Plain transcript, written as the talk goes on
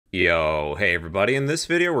Yo, hey everybody, in this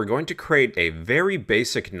video we're going to create a very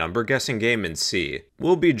basic number guessing game in C.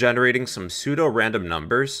 We'll be generating some pseudo-random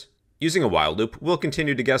numbers. Using a while loop, we'll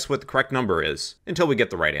continue to guess what the correct number is, until we get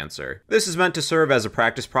the right answer. This is meant to serve as a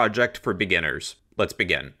practice project for beginners. Let's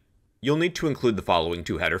begin. You'll need to include the following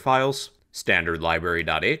two header files,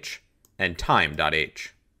 standardlibrary.h and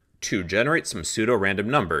time.h. To generate some pseudo-random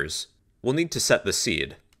numbers, we'll need to set the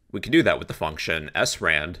seed. We can do that with the function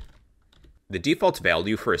srand. The default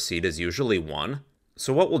value for a seed is usually 1,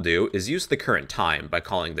 so what we'll do is use the current time by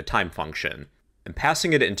calling the time function and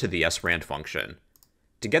passing it into the srand function.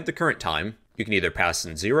 To get the current time, you can either pass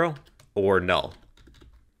in 0 or null.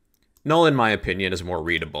 Null, in my opinion, is more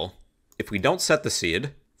readable. If we don't set the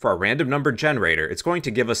seed, for our random number generator, it's going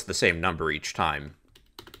to give us the same number each time.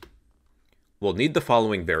 We'll need the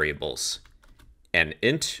following variables: an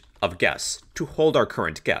int of guess to hold our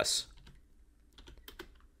current guess.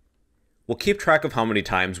 We'll keep track of how many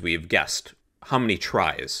times we've guessed, how many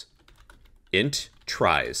tries. Int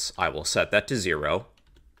tries, I will set that to 0.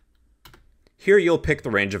 Here you'll pick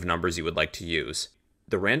the range of numbers you would like to use.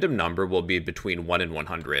 The random number will be between 1 and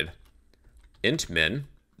 100. Int min,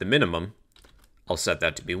 the minimum, I'll set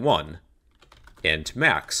that to be 1. Int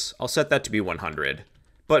max, I'll set that to be 100,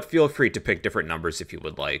 but feel free to pick different numbers if you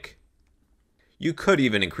would like. You could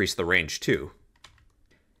even increase the range too.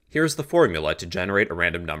 Here's the formula to generate a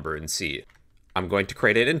random number in C. I'm going to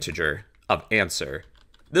create an integer of answer.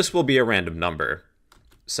 This will be a random number.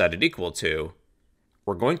 Set it equal to,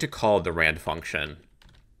 we're going to call the rand function.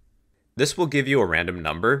 This will give you a random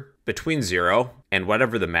number between 0 and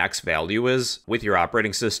whatever the max value is with your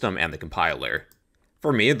operating system and the compiler.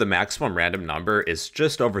 For me, the maximum random number is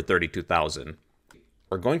just over 32,000.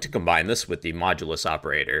 We're going to combine this with the modulus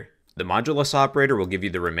operator. The modulus operator will give you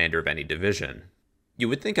the remainder of any division. You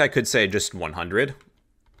would think I could say just 100,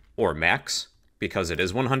 or max, because it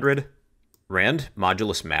is 100. Rand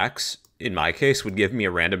modulus max, in my case, would give me a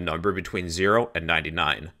random number between 0 and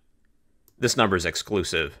 99. This number is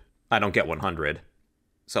exclusive. I don't get 100.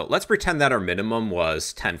 So let's pretend that our minimum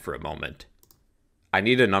was 10 for a moment. I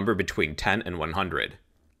need a number between 10 and 100.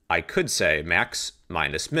 I could say max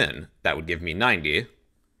minus min. That would give me 90.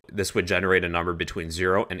 This would generate a number between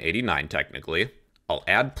 0 and 89 technically. I'll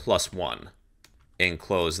add plus 1.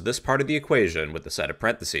 Enclose this part of the equation with a set of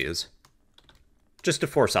parentheses, just to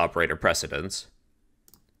force operator precedence.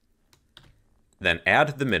 Then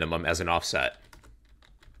add the minimum as an offset.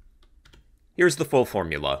 Here's the full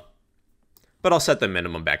formula, but I'll set the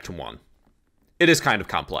minimum back to 1. It is kind of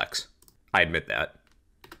complex, I admit that.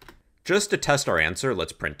 Just to test our answer,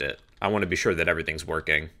 let's print it. I want to be sure that everything's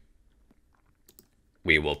working.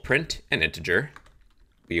 We will print an integer.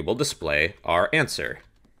 We will display our answer,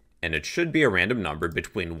 and it should be a random number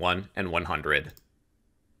between 1 and 100.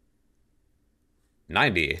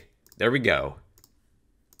 90. There we go.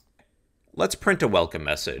 Let's print a welcome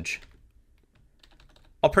message.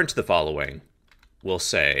 I'll print the following. We'll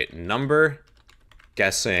say number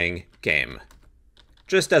guessing game,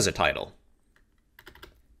 just as a title.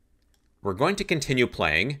 We're going to continue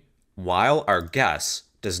playing while our guess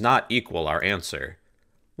does not equal our answer.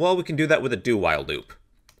 Well, we can do that with a do while loop.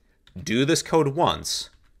 Do this code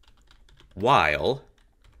once, while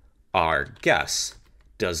our guess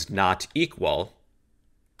does not equal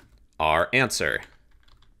our answer.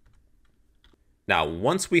 Now,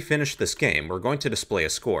 once we finish this game, we're going to display a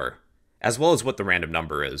score, as well as what the random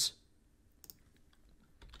number is.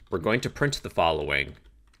 We're going to print the following.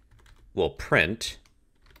 We'll print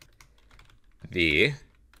the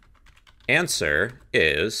answer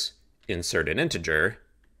is, insert an integer,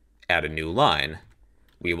 add a new line.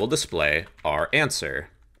 We will display our answer.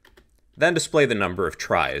 Then display the number of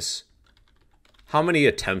tries. How many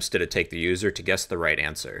attempts did it take the user to guess the right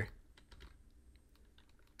answer?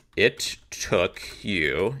 It took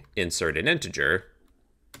you, insert an integer,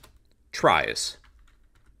 tries.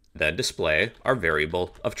 Then display our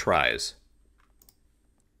variable of tries.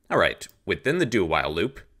 Alright, within the do while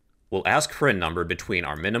loop, we'll ask for a number between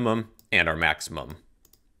our minimum and our maximum.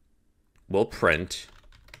 We'll print,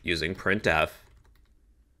 using printf,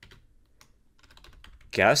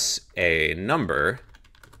 guess a number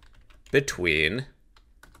between,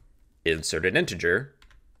 insert an integer,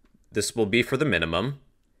 this will be for the minimum,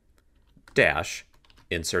 dash,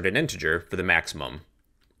 insert an integer for the maximum,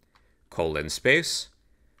 colon space,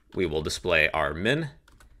 we will display our min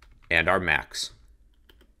and our max.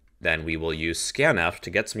 Then we will use scanf to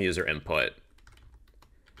get some user input.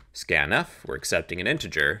 Scanf, we're accepting an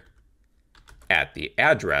integer at the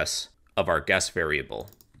address of our guess variable.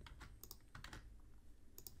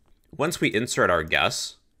 Once we insert our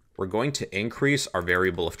guess, we're going to increase our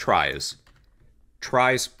variable of tries.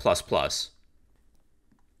 tries plus plus.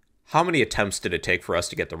 How many attempts did it take for us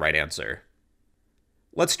to get the right answer?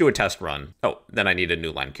 Let's do a test run. Oh, then I need a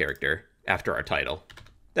new line character after our title.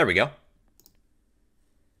 There we go.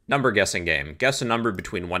 Number guessing game. Guess a number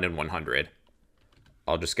between 1 and 100.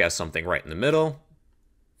 I'll just guess something right in the middle.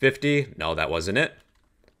 50. No, that wasn't it.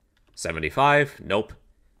 75. Nope.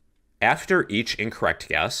 After each incorrect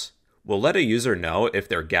guess, we'll let a user know if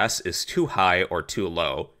their guess is too high or too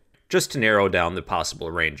low, just to narrow down the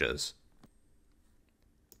possible ranges.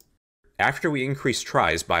 After we increase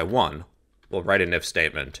tries by 1, we'll write an if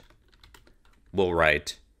statement. We'll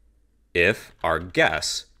write, if our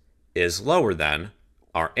guess is lower than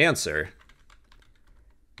our answer,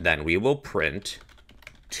 then we will print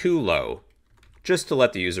too low, just to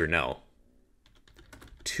let the user know.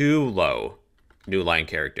 Too low, new line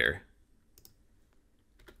character.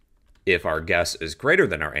 If our guess is greater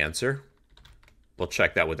than our answer, we'll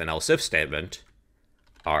check that with an else if statement.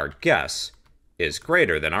 Our guess is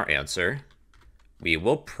greater than our answer, we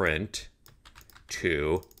will print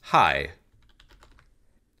too high.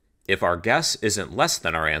 If our guess isn't less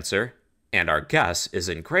than our answer, and our guess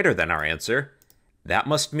isn't greater than our answer, that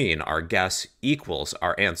must mean our guess equals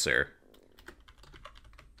our answer.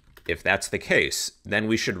 If that's the case, then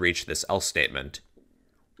we should reach this else statement,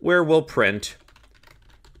 where we'll print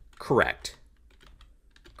correct.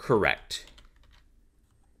 Correct.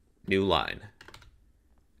 New line.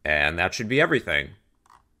 And that should be everything.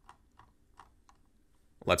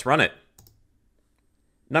 Let's run it.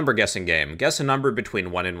 Number guessing game. Guess a number between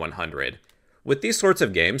 1 and 100. With these sorts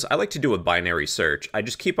of games, I like to do a binary search. I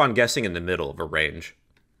just keep on guessing in the middle of a range.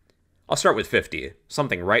 I'll start with 50,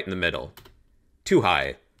 something right in the middle. Too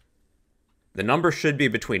high. The number should be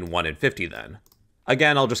between 1 and 50 then.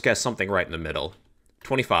 Again, I'll just guess something right in the middle.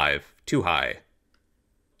 25, too high.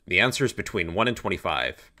 The answer is between 1 and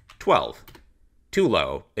 25. 12. Too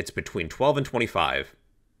low, it's between 12 and 25.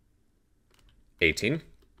 18.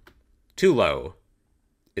 Too low,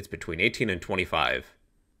 it's between 18 and 25.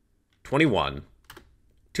 21.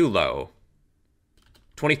 Too low.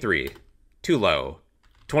 23. Too low.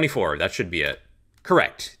 24, that should be it.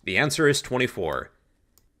 Correct, the answer is 24.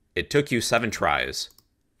 It took you 7 tries.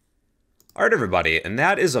 Alright everybody, and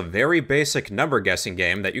that is a very basic number guessing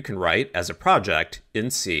game that you can write as a project in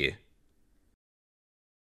C.